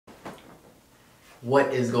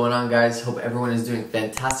What is going on, guys? Hope everyone is doing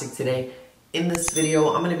fantastic today. In this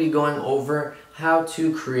video, I'm going to be going over how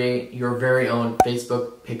to create your very own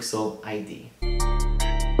Facebook Pixel ID.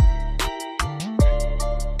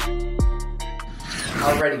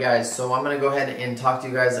 Alrighty guys, so I'm going to go ahead and talk to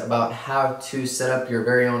you guys about how to set up your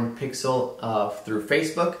very own Pixel through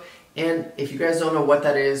Facebook. And if you guys don't know what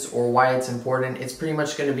that is or why it's important, it's pretty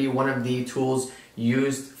much going to be one of the tools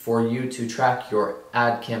used for you to track your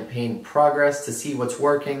ad campaign progress, to see what's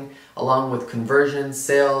working, along with conversions,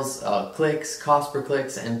 sales, clicks, cost per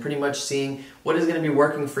clicks, and pretty much seeing what is going to be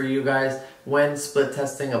working for you guys when split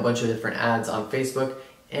testing a bunch of different ads on Facebook,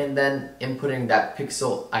 and then inputting that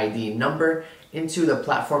Pixel ID number into the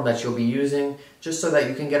platform that you'll be using, just so that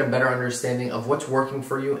you can get a better understanding of what's working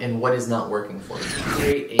for you and what is not working for you.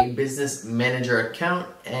 Create a business manager account,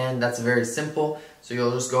 and that's very simple. So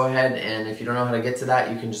you'll just go ahead, and if you don't know how to get to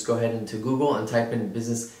that, you can just go ahead into Google and type in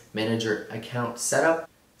business manager account setup.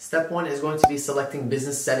 Step one is going to be selecting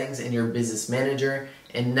business settings in your business manager.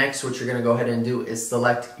 And next, what you're going to go ahead and do is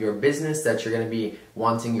select your business that you're going to be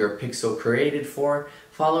wanting your pixel created for.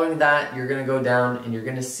 Following that, you're going to go down and you're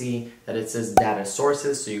going to see that it says data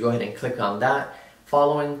sources. So you go ahead and click on that.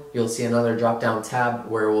 Following, you'll see another drop down tab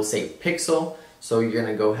where it will say pixel. So you're going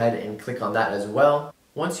to go ahead and click on that as well.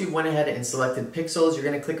 Once you went ahead and selected pixels, you're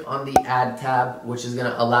going to click on the add tab, which is going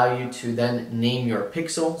to allow you to then name your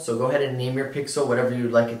pixel. So go ahead and name your pixel whatever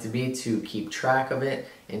you'd like it to be to keep track of it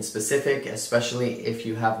in specific, especially if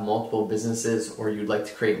you have multiple businesses or you'd like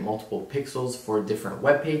to create multiple pixels for different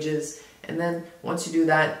web pages. And then once you do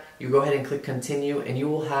that, you go ahead and click continue, and you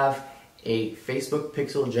will have a Facebook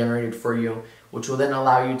pixel generated for you, which will then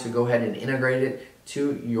allow you to go ahead and integrate it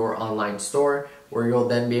to your online store, where you'll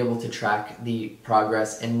then be able to track the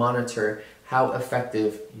progress and monitor how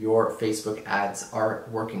effective your Facebook ads are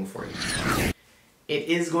working for you. It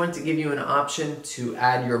is going to give you an option to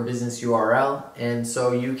add your business URL, and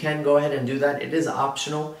so you can go ahead and do that. It is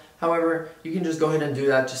optional. However, you can just go ahead and do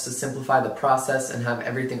that just to simplify the process and have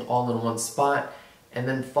everything all in one spot. And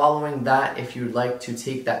then following that, if you'd like to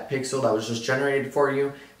take that pixel that was just generated for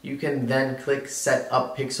you, you can then click Set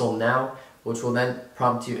Up Pixel Now, which will then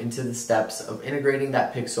prompt you into the steps of integrating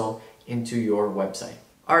that pixel into your website.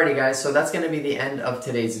 Alrighty guys, so that's going to be the end of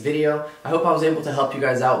today's video. I hope I was able to help you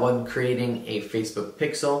guys out when creating a Facebook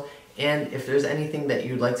pixel. And if there's anything that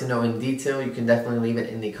you'd like to know in detail, you can definitely leave it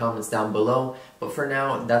in the comments down below. But for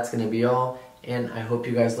now, that's going to be all. And I hope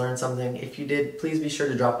you guys learned something. If you did, please be sure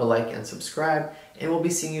to drop a like and subscribe. And we'll be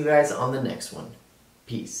seeing you guys on the next one.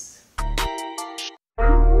 Peace.